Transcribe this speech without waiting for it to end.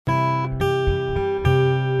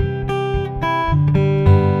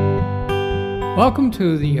Welcome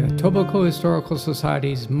to the Etobicoke Historical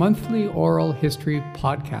Society's monthly oral history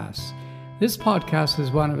podcast. This podcast is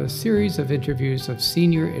one of a series of interviews of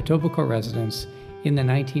senior Etobicoke residents in the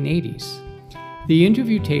 1980s. The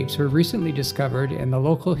interview tapes were recently discovered in the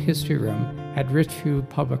local history room at Richview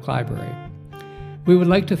Public Library. We would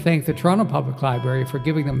like to thank the Toronto Public Library for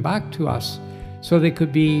giving them back to us so they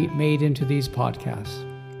could be made into these podcasts.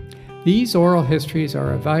 These oral histories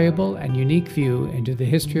are a valuable and unique view into the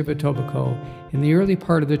history of Etobicoke in the early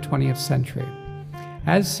part of the 20th century,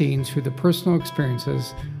 as seen through the personal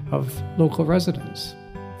experiences of local residents.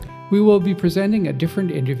 We will be presenting a different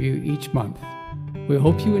interview each month. We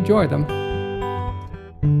hope you enjoy them.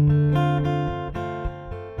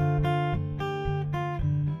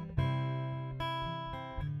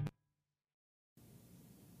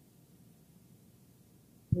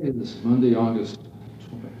 This is Monday, August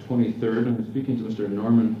 23rd. I'm speaking to Mr.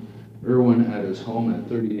 Norman Irwin at his home at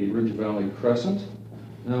 38 Ridge Valley Crescent.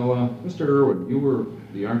 Now, Mr. Irwin, you were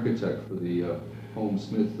the architect for the Holmes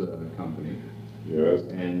Smith company. Yes.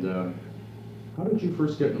 And how did you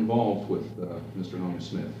first get involved with Mr. Holmes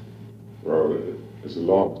Smith? Well, it's a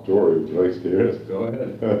long story. Would you like to hear it? Go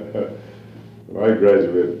ahead. When I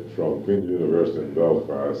graduated from Queen's University in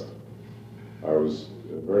Belfast, I was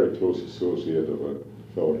very close associate of a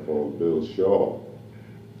fellow called Bill Shaw.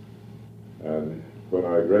 And when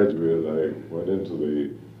I graduated, I went into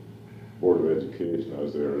the Board of Education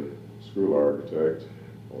as their school architect,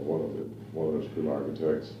 or one of their school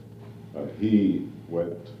architects. And he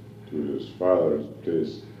went to his father's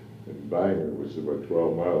place in Bangor, which is about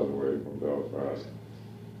 12 miles away from Belfast.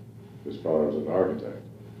 His father was an architect.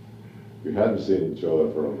 We hadn't seen each other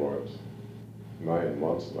for about 9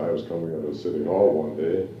 months, and I was coming out of City Hall one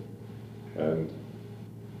day, and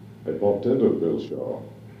I bumped into Bill Shaw,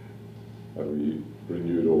 and we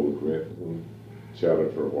renewed old acquaintance and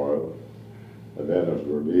chatted for a while. And then as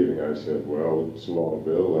we were leaving, I said, well, so long,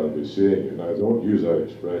 Bill, I'll be seeing you. And I don't use that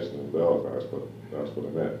expression in Belfast, but that's what I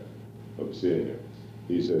meant. I'll be seeing you.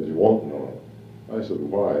 He said, you won't know. I said,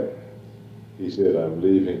 why? He said, I'm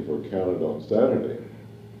leaving for Canada on Saturday.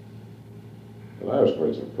 And I was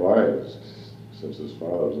quite surprised, since his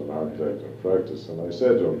father was an architect in practice. And I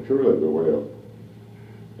said to him, purely by way of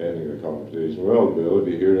ending the conversation, well, Bill, if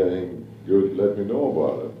you hear anything good, let me know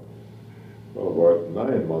about it. Well, about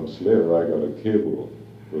 9 months later, I got a cable.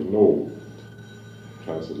 There was no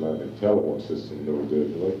transatlantic telephone system those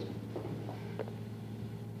days,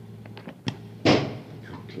 right?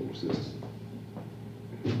 Close this.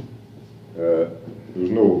 There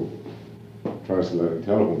was no transatlantic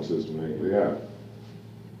telephone system or anything like that.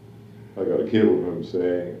 I got a cable from him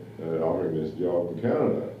saying, offering me this job in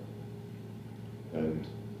Canada. And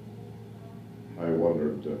I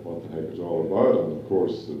wondered what the heck it was all about, and of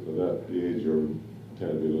course, at that age, you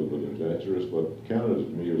tend to be a little bit adventurous, but Canada to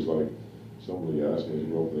me was like somebody asked me to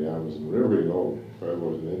go up the Amazon River, you know, if I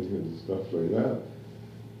was an Indian and stuff like that.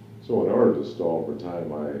 So in order to stall for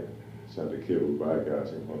time, I sent a cable back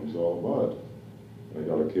asking what it was all about. I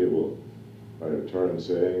got a cable by return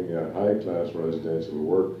saying, high-class residential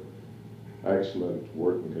work, excellent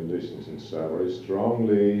working conditions and salary,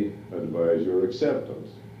 strongly advise your acceptance.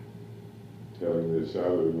 Telling me the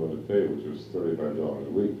salary we wanted to pay, which was $35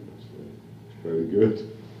 a week. It's pretty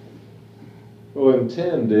good. Well, in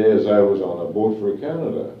 10 days, I was on a boat for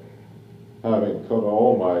Canada. Having cut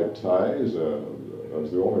all my ties, I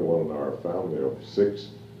was the only one in our family of 6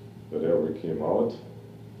 that ever came out.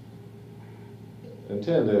 In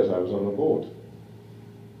 10 days, I was on a boat.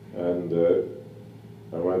 And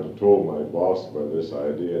I went and told my boss about this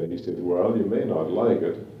idea, and he said, well, you may not like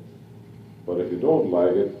it, but if you don't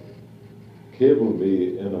like it, cable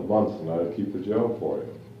me in a month and I'll keep a job for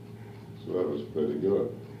you. So that was pretty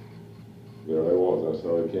good. There I was, that's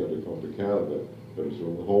how I came to Canada. It was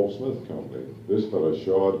from the Holmes Smith company. This fellow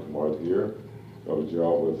Shaw had come out here, got a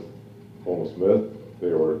job with Holmes Smith.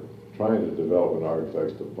 They were trying to develop an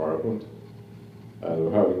architect's department and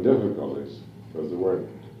were having difficulties because there weren't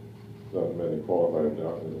that many qualified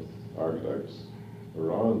architects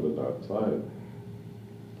around at that time.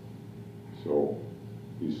 So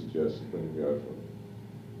he suggested bringing me out from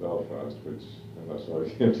Belfast, and that's how I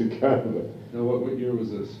came to Canada. Now, what year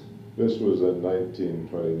was this? This was in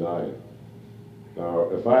 1929.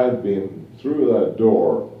 Now, if I had been through that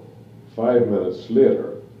door 5 minutes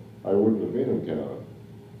later, I wouldn't have been in Canada.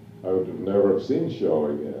 I would have never have seen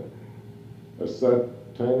Shaw again. It's that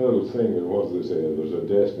tiny little thing that, what do they say, there's a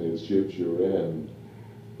destiny that shapes your end,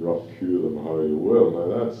 rough hew them how you will.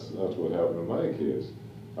 Now, that's what happened in my case.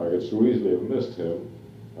 I could so easily have missed him.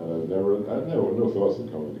 And I'd never no thoughts of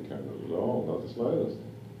coming to Canada at all, not the slightest.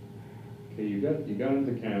 Okay, you got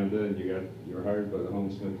into Canada and you were hired by the Home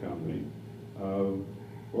Smith Company.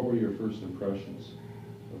 What were your first impressions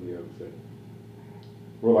of the outfit?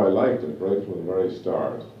 Well, I liked it right from the very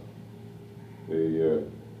start. The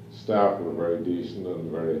staff were very decent and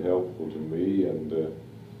very helpful to me, and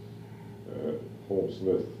Home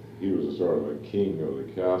Smith, he was a sort of a king of the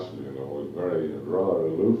castle, you know, a rather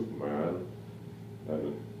aloof man, and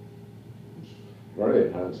a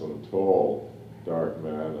very handsome, tall, dark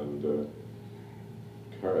man, and a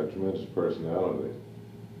tremendous personality.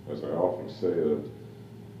 As I often say, that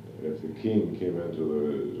if the king came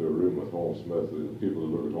into the room with Home Smith, the people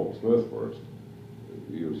would look at Home Smith first.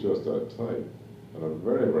 He was just that type. And a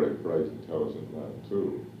very, very bright, intelligent man,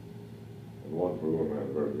 too. And one for whom I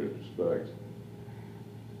had very great respect.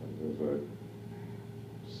 And as I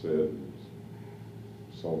said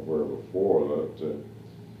somewhere before, that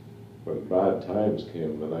when bad times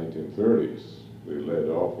came in the 1930s, they laid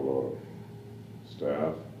off a lot of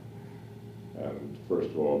staff. And first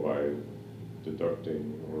of all, by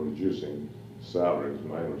deducting or reducing salaries,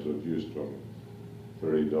 mine was reduced from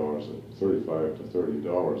 $35 to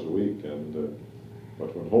 $30 a week. And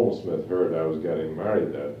but when Home Smith heard I was getting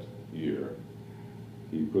married that year,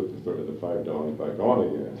 he put the $5 back on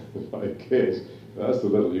again, in my case. That's the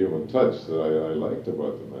little human touch that I liked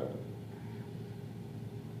about the man.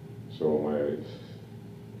 So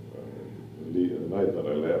the night that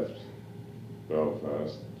I left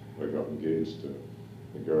Belfast, I got engaged to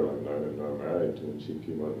the girl I'm now married to, and she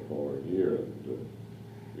came out the following year, and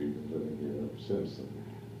we've been living here ever since, and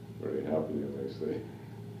very happily, I may say.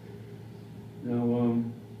 Now,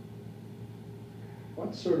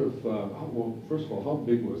 what sort of, well, first of all, how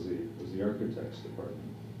big was the architects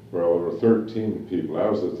department? Well, there were 13 people. I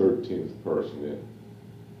was the 13th person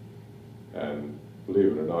in. And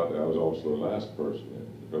believe it or not, I was also the last person in,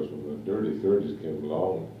 because when the dirty 30s came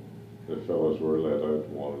along, the fellows were let out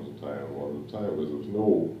one at a time, because there was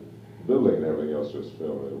no building and everything else just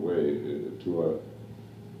fell away to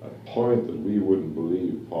a point that we wouldn't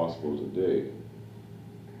believe possible today.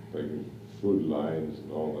 Like food lines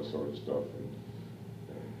and all that sort of stuff, and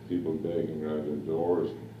people begging around their doors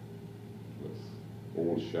with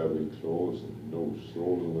old shabby clothes and no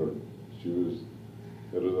soles in their shoes.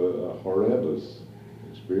 It was a horrendous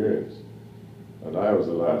experience. And I was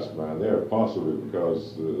the last man there, possibly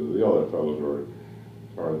because the other fellows were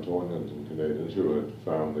Torontonians and Canadians who had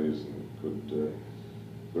families and could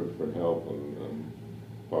look for help and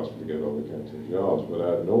possibly get other kinds of jobs. But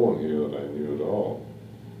I had no one here that I knew at all.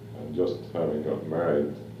 And just having got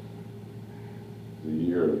married the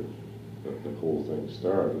year that the whole thing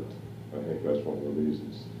started, I think that's one of the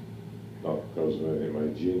reasons, not because of any of my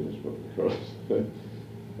genius, but because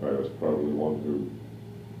I was probably one who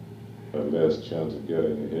had less chance of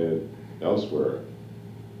getting ahead elsewhere.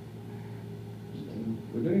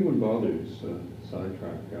 Would anyone bother you,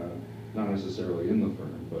 sidetrack, not necessarily in the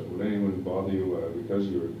firm, but would anyone bother you because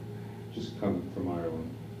you were just coming from Ireland,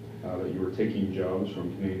 that you were taking jobs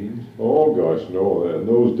from Canadians? Oh gosh, no. In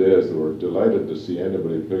those days they were delighted to see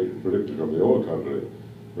anybody predicted from the old country,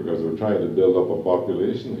 because they were trying to build up a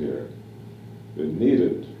population here. They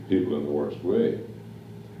needed people in the worst way.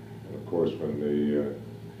 And of course, when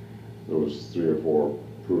those 3 or 4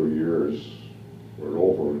 poor years were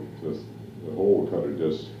over, the whole country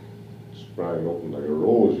just sprang open like a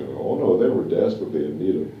rose, you know. Oh no, they were desperately in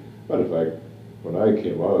need of. Matter of fact, when I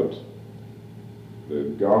came out, the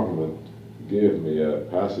government gave me a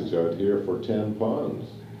passage out here for £10.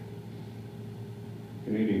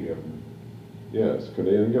 Canadian government? Yes,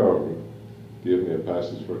 Canadian government gave me a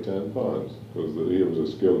passage for £10, because he was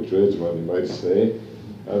a skilled tradesman, you might say,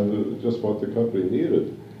 and just what the country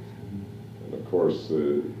needed. And of course,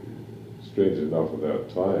 strange enough at that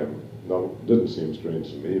time, didn't seem strange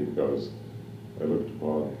to me, because I looked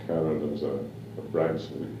upon Canada as a branch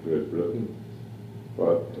of Great Britain.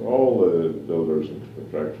 But all the builders and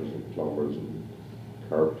contractors and plumbers and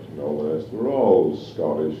carpenters and all the rest were all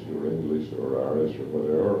Scottish or English or Irish or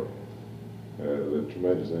whatever. The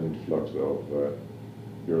tremendous influx of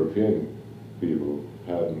European people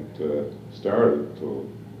hadn't started till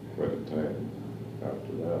quite a time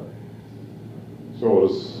after that. So it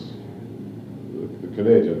was, the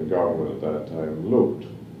Canadian government at that time looked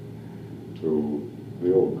to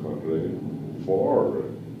the old country for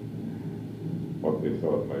what they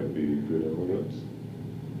thought might be good immigrants,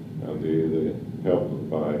 and they helped them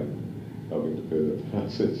by having to pay their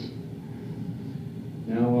passage.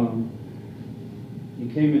 Now, you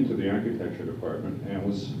came into the architecture department, and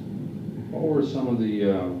what were some of the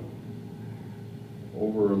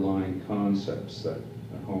overlying concepts that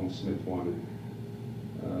Home Smith wanted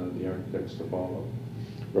the architects to follow?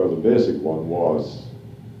 Well, the basic one was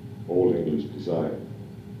Old English design.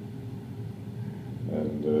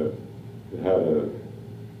 And it had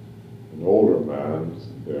an older man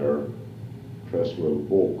there, Cresswell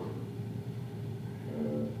Boak.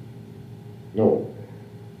 No,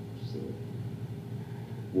 it's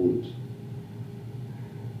Wood.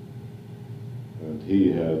 And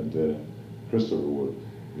he had, Christopher Wood,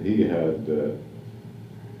 he had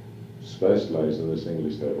specialized in this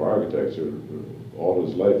English type of architecture all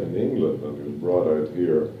his life in England, and he was brought out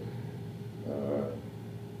here.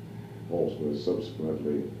 Holmesmith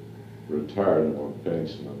subsequently retired on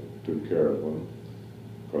pension and took care of him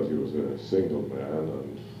because he was a single man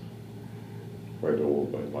and quite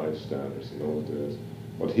old by my standards in those days.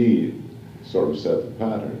 But he sort of set the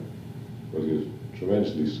pattern because he was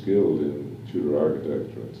tremendously skilled in Tudor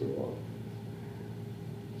architecture and so on.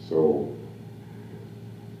 So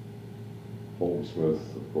Holmesmith,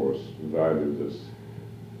 of course, valued this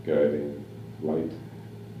guiding light.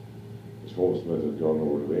 Because Holmesmith had gone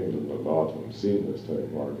over to England a lot and seen this type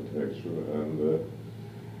of architecture, and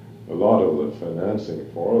a lot of the financing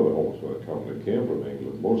for the Holmesmith company came from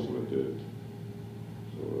England. Most of it did.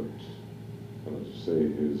 So it, and as you say,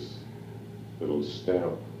 his little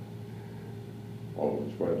stamp, all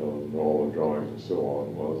which went on all the drawings and so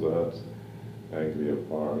on, was that Anglia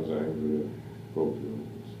Pars, Anglia Proprium,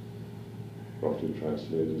 roughly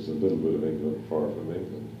translated as a little bit of England far from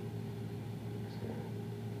England. So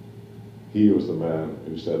he was the man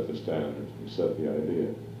who set the standard, who set the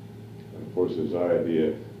idea. And of course his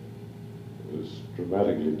idea was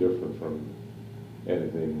dramatically different from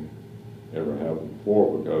anything ever happened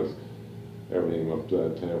before, because everything up to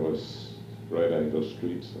that time was right angle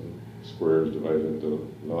streets and squares divided into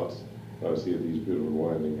lots. I see these beautiful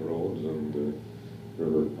winding roads and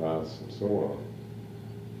river paths and so on.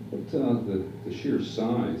 But the sheer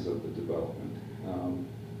size of the development,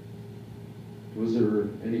 was there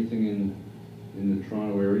anything in the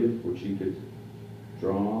Toronto area which you could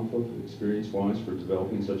draw off of, experience-wise, for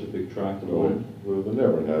developing such a big tract of land? Well, there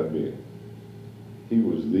never had been. He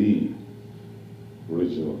was the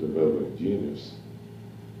original development genius,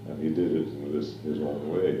 and he did it in his own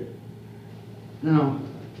way. Now,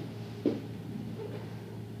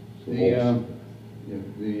 So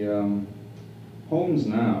the homes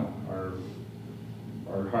now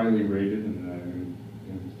are highly rated, and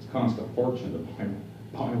it costs a fortune to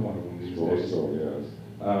buy one of them these days. So, yes.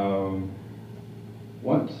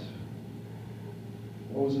 What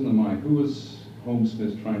was in the mind? Who was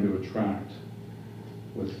Holmesmith trying to attract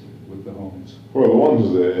with the homes? Well, the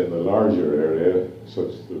ones in the larger area,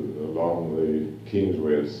 such along the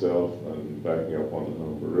Kingsway itself and backing up on the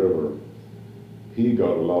Humber River, he got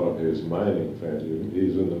a lot of his mining friends.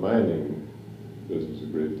 He's in the mining business a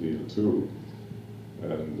great deal too,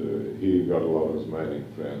 and he got a lot of his mining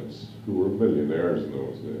friends who were millionaires in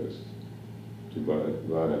those days to buy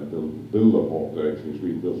and build the homes. Actually,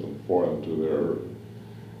 we built them for them to their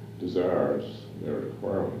desires, their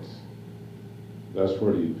requirements. That's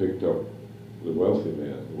where he picked up the wealthy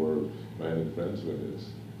men who were mining friends with his.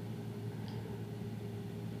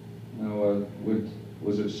 Now,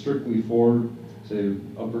 was it strictly for, say,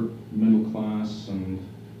 upper middle class and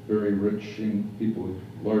very rich people with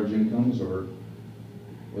large incomes, or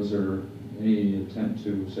was there any attempt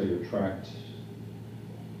to, say, attract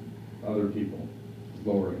other people,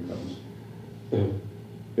 lower incomes?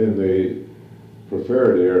 In the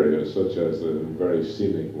preferred areas, such as the very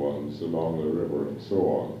scenic ones along the river and so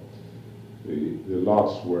on, the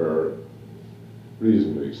lots were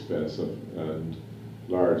reasonably expensive and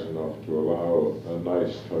large enough to allow a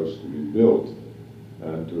nice house to be built.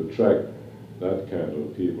 And to attract that kind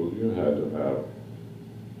of people, you had to have,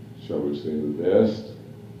 shall we say, the best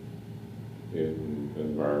in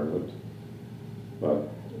environment. But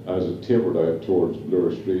as it tapered out towards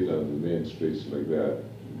Bloor Street and the main streets like that,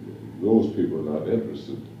 those people are not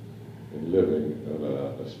interested in living on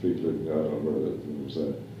a street looking out on where there was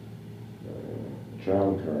a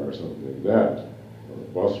tram car or something like that, or a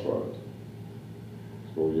bus route.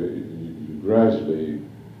 So you gradually,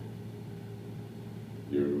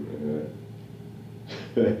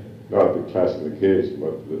 not the classification,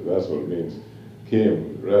 but that's what it means,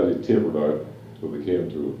 came really tapered out till they came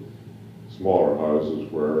to smaller houses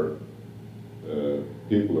where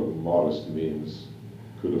people of modest means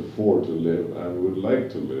could afford to live and would like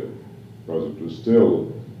to live, because it was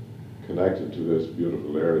still connected to this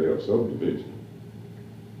beautiful area of subdivision.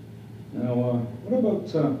 Now, what about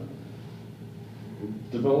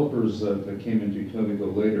developers that came into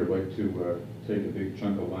Etobicoke later, like to take a big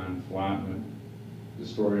chunk of land, flatten it,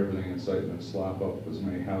 destroy everything in sight, and then slap up as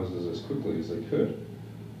many houses as quickly as they could?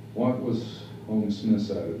 What was Holmes Smith's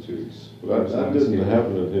attitudes. But that didn't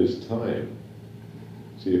happen in his time.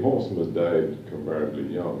 See, Holmes Smith died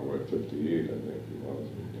comparatively young, about 58, I think he was.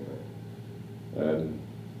 And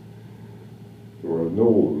there were no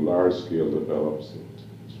large-scale developments,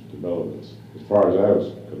 as far as I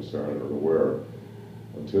was concerned or aware,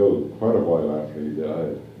 until quite a while after he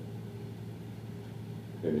died.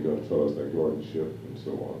 Then you got fellows like Gordon Shipp and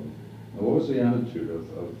so on. Now, what was the attitude of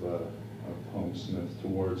Holmes Smith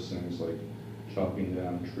towards things like chopping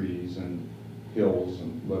down trees and hills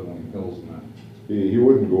and leveling hills and that? He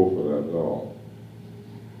wouldn't go for that at all.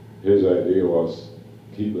 His idea was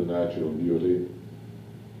keep the natural beauty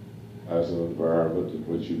as an environment in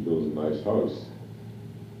which you build a nice house.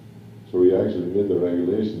 So he actually made the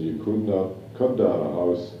regulation you could not cut down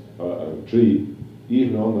a tree,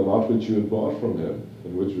 even on the lot which you had bought from him,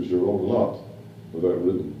 and which was your own lot, without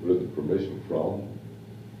written permission from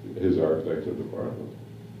his architecture department.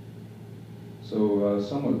 So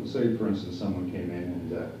someone, say for instance, someone came in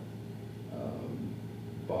and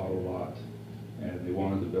bought a lot, and they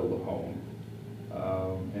wanted to build a home,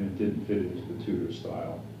 and it didn't fit into the Tudor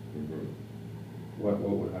style. Mm-hmm. What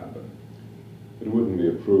would happen? It wouldn't be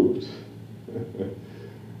approved.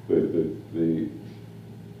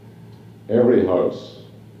 Every house,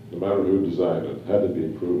 no matter who designed it, had to be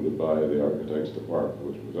approved by the architect's department,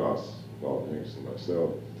 which was us, Bob Hinks and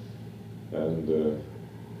myself. And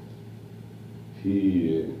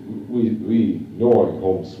we knowing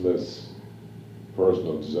Holmes Smith's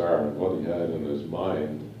personal desire and what he had in his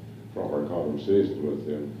mind from our conversations with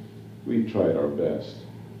him, we tried our best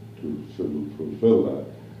to fulfill that,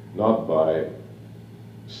 not by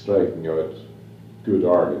striking out good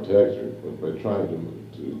architecture, but by trying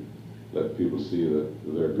to let people see that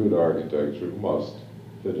their good architecture must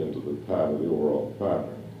fit into the overall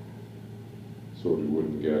pattern, so we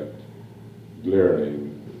wouldn't get glaring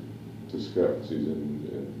discrepancies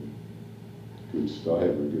in good style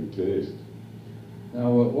or good taste. Now,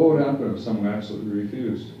 what would happen if someone absolutely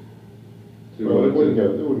refused? Well, they wouldn't get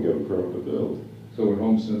a permit to build. So would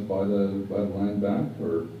Holmes Smith buy the land back,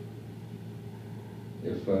 or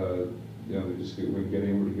if they just wouldn't get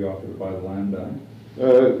anybody to offer to buy the land back?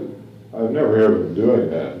 I've never heard of him doing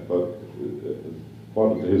that, but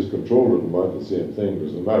what his control room about the same thing,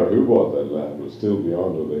 because no matter who bought that land, would still be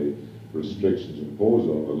under the restrictions imposed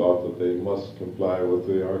on the lot that they must comply with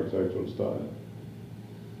the architectural style.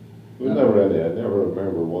 I never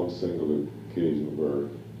remember one single occasion where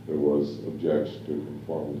there was objection to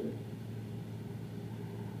conformity.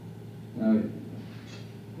 Now, you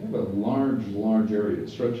have a large area. It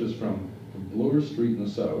stretches from Bloor Street in the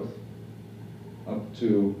south up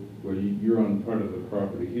to where you're on part of the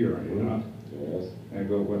property here, are you not? Yes. And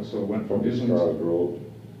it went from Scarlet Islington. Road.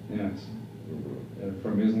 Yes. Mm-hmm.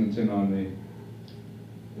 From Islington on the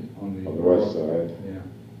On the west side. Yeah.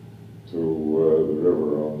 To the river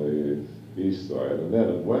on the east side, and then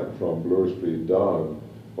it went from Bloor Street down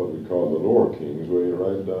what we call the Lower Kingsway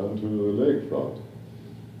right down to the lakefront.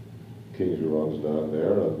 Kingsway runs down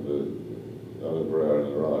there, and that was a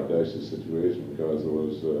rather dicey situation because there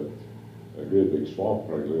was a great big swamp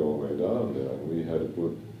practically all the way down there, and we had to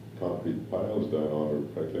put concrete piles down on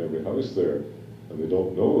practically every house there, and they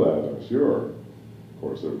don't know that, I'm sure. Of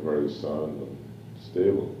course, they're very sound and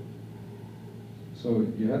stable. So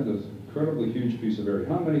you had this incredibly huge piece of area.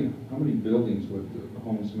 How many buildings would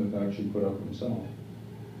Holmes Smith actually put up himself?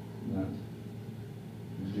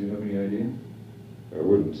 Do you have any idea? I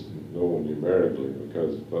wouldn't know numerically,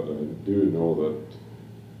 but I do know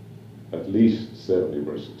that at least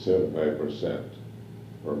 75%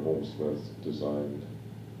 are Holmes Smith designed.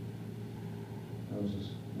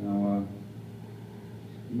 Now,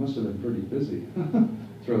 you must have been pretty busy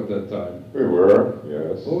throughout that time. We were,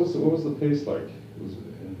 yes. What was the pace like? Was it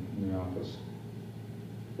in the office?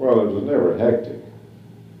 Well, it was never hectic.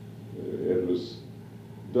 It was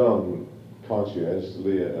done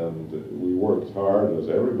conscientiously, and we worked hard, as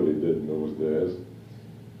everybody did in those days,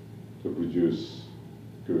 to produce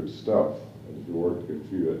good stuff. And if you worked a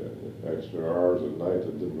few extra hours at night,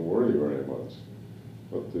 it didn't worry you very much.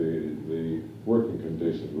 But the working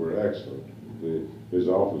conditions were excellent. His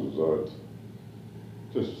office was out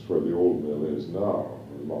just where the old mill is now,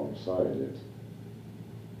 alongside it.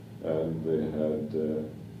 And they had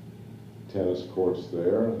tennis courts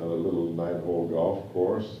there and a little 9-hole golf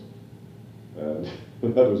course. And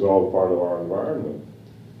that was all part of our environment.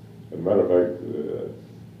 As a matter of fact,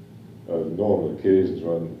 I've known occasions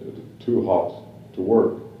when it was too hot to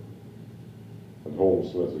work, and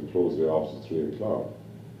Holmes Smith would close the office at 3 o'clock.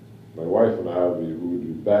 My wife and I would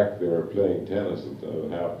be back there playing tennis at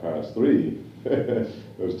 3:30. It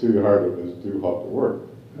was too hot to work.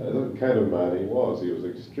 It kind of man he was. He was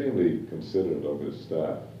extremely considerate of his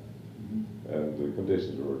staff, and the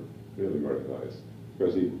conditions were really very nice.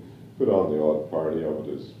 Because he put on the odd party up at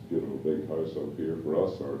his beautiful big house up here for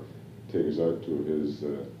us, or take us out to his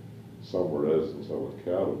summer residence out at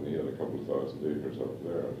Calvin. He had a couple of thousand acres up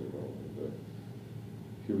there, you know. And,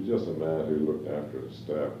 he was just a man who looked after his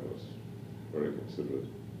staff and was very considerate.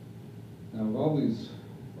 Now, with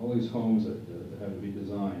all these homes that have to be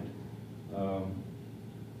designed, the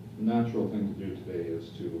natural thing to do today is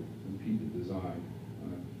to repeat the design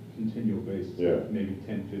on a continual basis, Yeah. maybe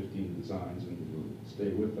 10, 15 designs, and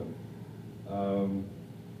stay with them.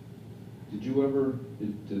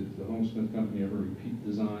 Did the Homesmith Company ever repeat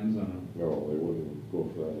designs on No, they wouldn't go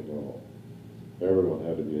for that at all. Everyone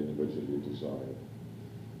had to be individually designed.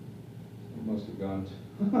 It must have gone,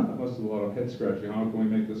 must have a lot of head scratching. How can we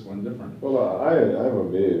make this one different? Well, I'm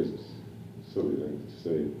amazed, silly thing to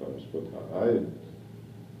say perhaps, but I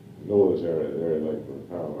know this area like the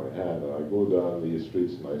palm of my hand, and I go down these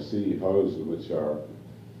streets and I see houses which are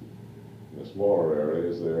in the smaller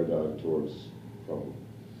areas there down towards from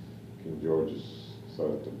King George's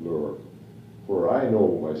south to Bloor, where I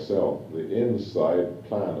know myself the inside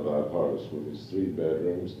plan of that house with its 3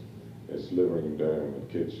 bedrooms, its living room, dining room,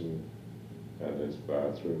 kitchen, and its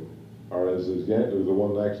bathroom, are as exactly the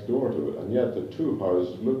one next door to it, and yet the 2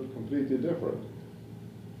 houses looked completely different.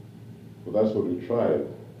 But that's what we tried.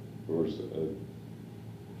 There was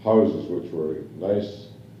houses which were nice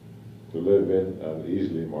to live in and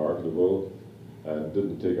easily marketable and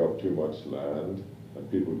didn't take up too much land and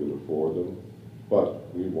people could afford them,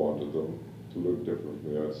 but we wanted them to look different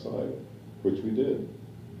from the outside, which we did.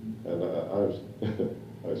 And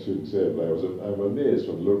I shouldn't say it, but I'm amazed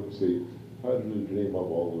when I look and see how did we dream up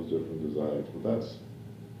all those different designs, but that's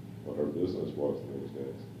what our business was in those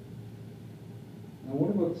days. Now, what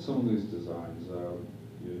about some of these designs?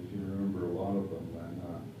 If you remember a lot of them,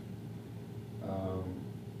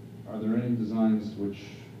 are there any designs which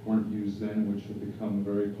weren't used then, which have become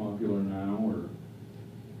very popular now, or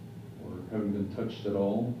haven't been touched at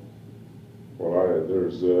all? Well,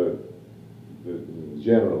 there's the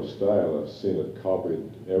general style. I've seen it copied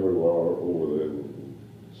everywhere over the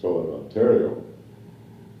southern Ontario.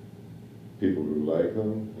 People who like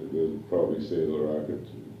them, they'll probably say to their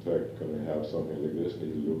architect, can I have something like this? And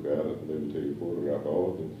he'll look at it and they'll take a photograph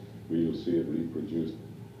of it, and we'll see it reproduced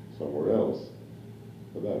somewhere else.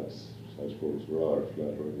 But that's, I suppose, rather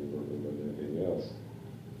flattering than anything else.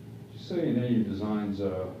 Did you say in any of your designs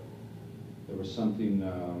there was something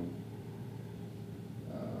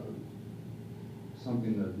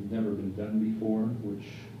something that had never been done before, which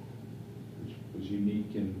was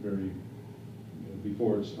unique and very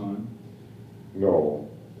before its time? No,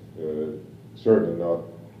 certainly not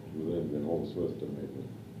within the Homesmith domain.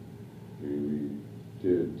 We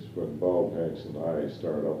did, when Bob Hanks and I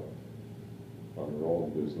started up on our own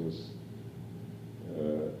business,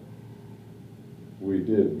 we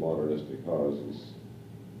did modernistic houses,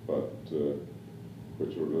 but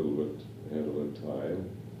which were a little bit ahead of their time.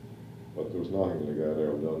 But there was nothing like that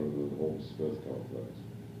ever done in the Homesmith complex.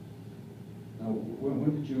 Now, when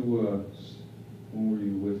were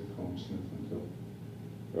you with Homesmith until?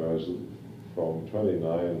 I was from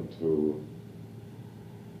 29 to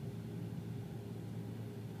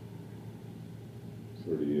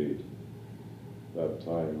 38. That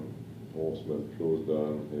time, Homesmith closed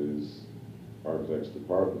down his architect's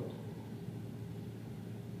department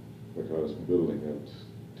because the building had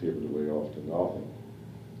tapered away off to nothing.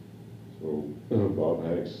 So Bob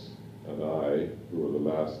Hanks and I, who were the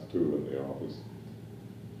last 2 in the office,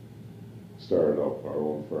 started up our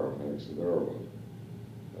own firm, Hanks and Irwin.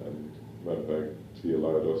 And matter of fact, he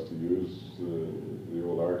allowed us to use the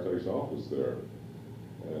old architect's office there.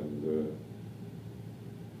 And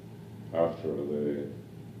after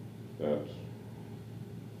that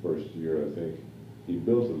first year, I think, he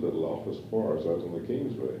built a little office for us out on the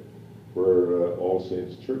Kingsway, where All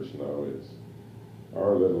Saints Church now is.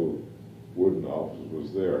 Our little wooden office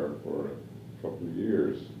was there for a couple of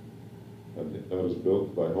years. And that was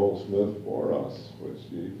built by Homesmith for us, which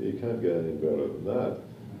you can't get any better than that.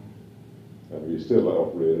 And we still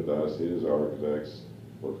operated as his architects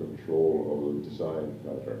for control of the design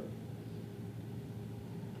pattern.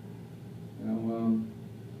 Now,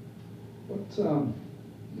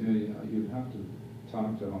 you'd have to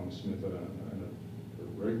talk to Homesmith on a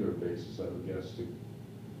regular basis, I would guess, to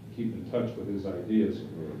keep in touch with his ideas.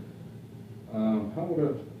 How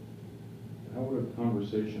would a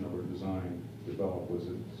conversation over design develop? Was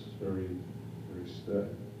it very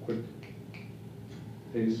quick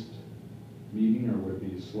paced meeting, or would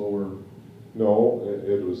it be slower? No,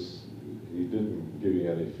 it was. he didn't give you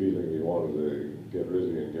any feeling he wanted to get rid of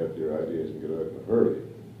you and get your ideas and get out in a hurry.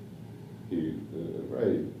 He was a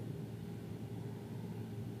very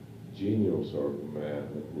genial sort of man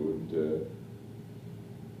that would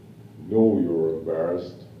know you were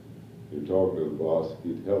embarrassed. You're talking to the boss,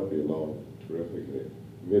 he'd help you along terrifically.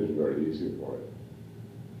 Made it very easy for you.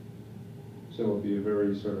 So it would be a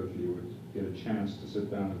very sort of, you would get a chance to sit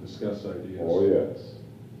down and discuss ideas. Oh yes,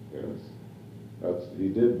 yes. He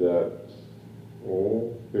did that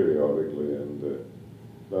periodically, and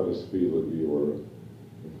let us feel that we were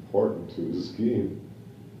important to the scheme.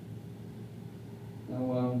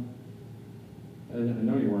 Now, I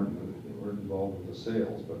know you weren't involved with the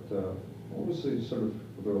sales, but what was the sort of,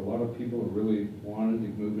 were there a lot of people who really wanted to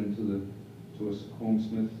move into a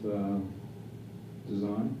Homesmith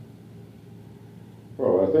design?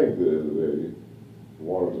 Well, I think they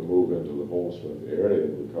wanted to move into the Homesmith area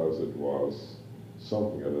because it was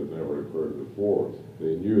something that had never occurred before.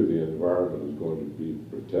 They knew the environment was going to be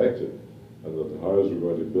protected and that the houses were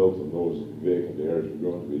going to be built in those vacant areas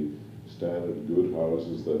were going to be standard, good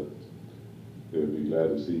houses that they would be glad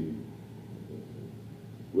to see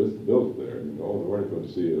built there. You know, they weren't going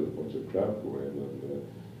to see a bunch of crap go in,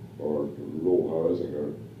 or row housing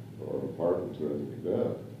or apartments or anything like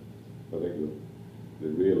that. I think that they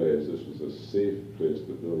realized this was a safe place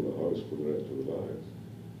to build a house for the rest of their lives.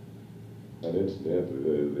 And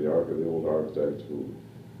incidentally, the old architect who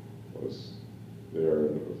was there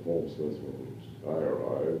with Homesmith when I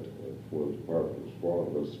arrived, before the department was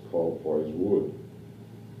formed, was Colpoys Wood.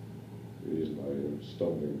 The reason I am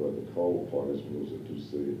stumbling by the Colpoys was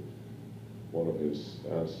that one of his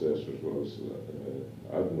ancestors was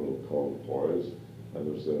Admiral Colpoys, and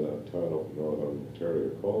there's a town up in northern Ontario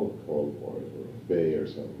called Colpoys, or a bay or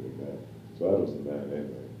something like that. So that was the man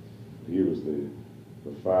anyway. He was the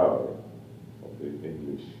father of the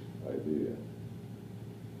English idea.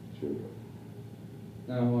 Sure.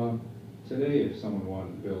 Now, today, if someone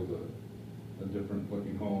wanted to build a different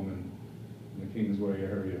looking home in the Kingsway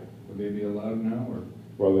area, would they be allowed now, or?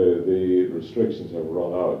 Well, the restrictions have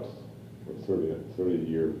run out. The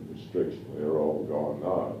 30-year restriction, they're all gone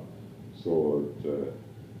now. So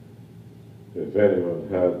if anyone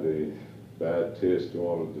had the bad taste to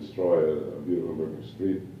want to destroy a beautiful looking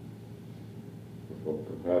street with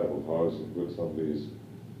compatible housing with some of these,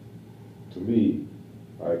 to me,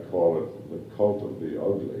 I call it the cult of the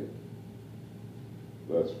ugly.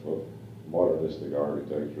 That's what modernistic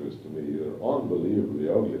architecture is to me. They're unbelievably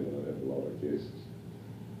ugly in a lot of cases.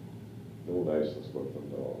 No niceness with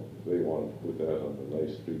them at all. If they want to put that on a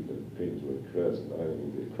nice street in Queenswood Crescent, I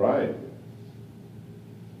think they'd be crying.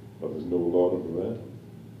 But there's no law to prevent them.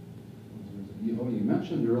 You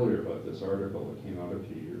mentioned earlier about this article that came out a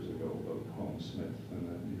few years ago about Homesmith, and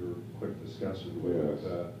that you were quick discussers with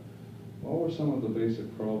that. What were some of the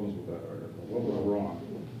basic problems with that article? What was wrong?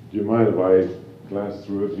 Do you mind if I glance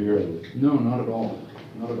through it here? No, not at all.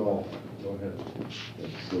 Not at all. Go ahead.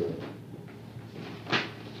 Let's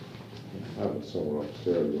have it somewhere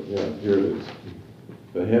upstairs. Yeah, here it is.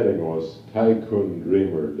 The heading was Tycoon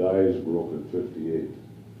Dreamer Dies Broke at 58.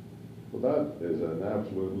 Well, that is an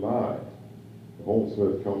absolute lie. The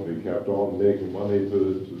Homesmith Company kept on making money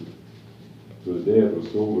to the day it was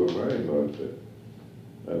sold to a very large bit.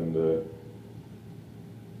 And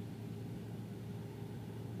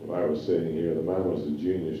what I was saying here, the man was a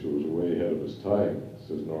genius who was way ahead of his time,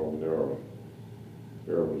 says Norman Irwin.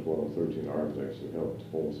 Irwin was one of 13 architects who helped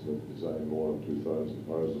Homesmith design more than 2,000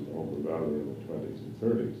 houses in the Humber Valley in the 20s and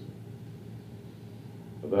 30s.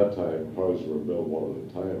 At that time, houses were built one at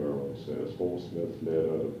a time, Irwin says. Homesmith laid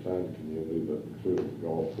out a planned community that included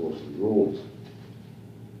golf courses and roads.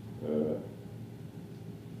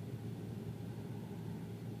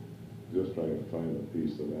 Just trying to find a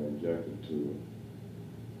piece that I objected to.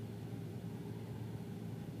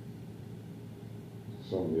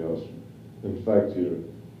 Somebody else. In fact,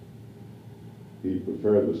 he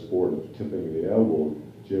preferred the sport of tipping the elbow.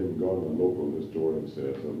 Jim Gunn, a local historian,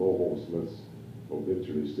 said, although Homesmith's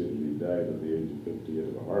obituary stated he died at the age of 58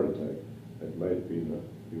 of a heart attack, it might have been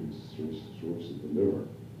cirrhosis of the liver.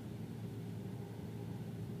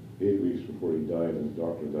 8 weeks before he died, his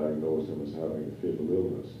doctor diagnosed him as having a fatal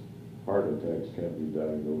illness. Heart attacks can't be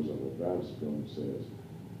diagnosed in advance, Gunn says.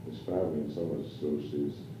 His family and some of his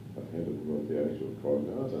associates have hinted about the actual cause.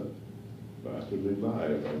 Now, that's a bastardly lie,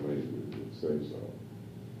 if I may say so.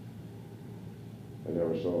 I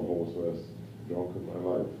never saw Homesmith drunk in my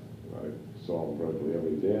life. I saw him practically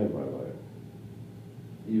every day in my life.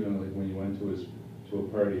 Even like when you went to a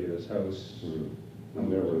party at his house?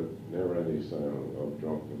 Never any sign of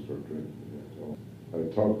drunkenness or drinking at all. I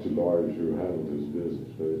talked to lawyers who handled his business.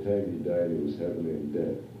 By the time he died, he was heavily in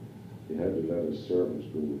debt. He had to let his servants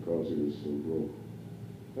go because he was so broke.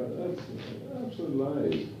 That's absolute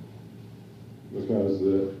lies. Because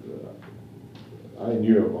I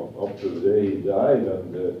knew him up to the day he died,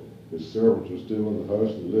 and his servants were still in the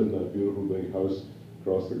house, and he lived in that beautiful big house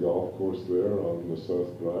across the golf course there on the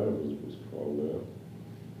South Drive, as it was called then.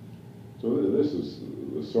 So this is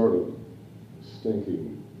the sort of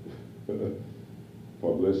stinking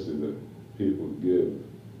publicity that people give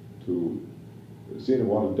to seem to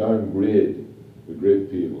want to downgrade the great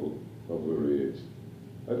people of their age.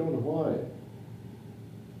 I don't know why.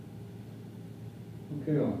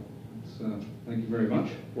 Okay, well, thank you very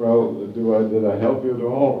much. Well, did I help you at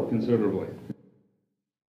all? Considerably.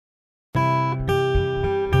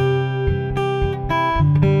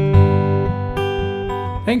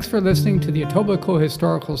 Thanks for listening to the Etobicoke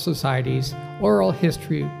Historical Society's Oral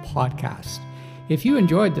History Podcast. If you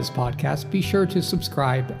enjoyed this podcast, be sure to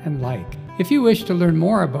subscribe and like. If you wish to learn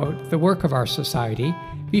more about the work of our society,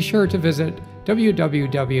 be sure to visit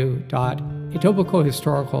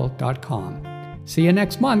www.etobicokehistorical.com. See you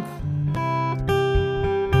next month.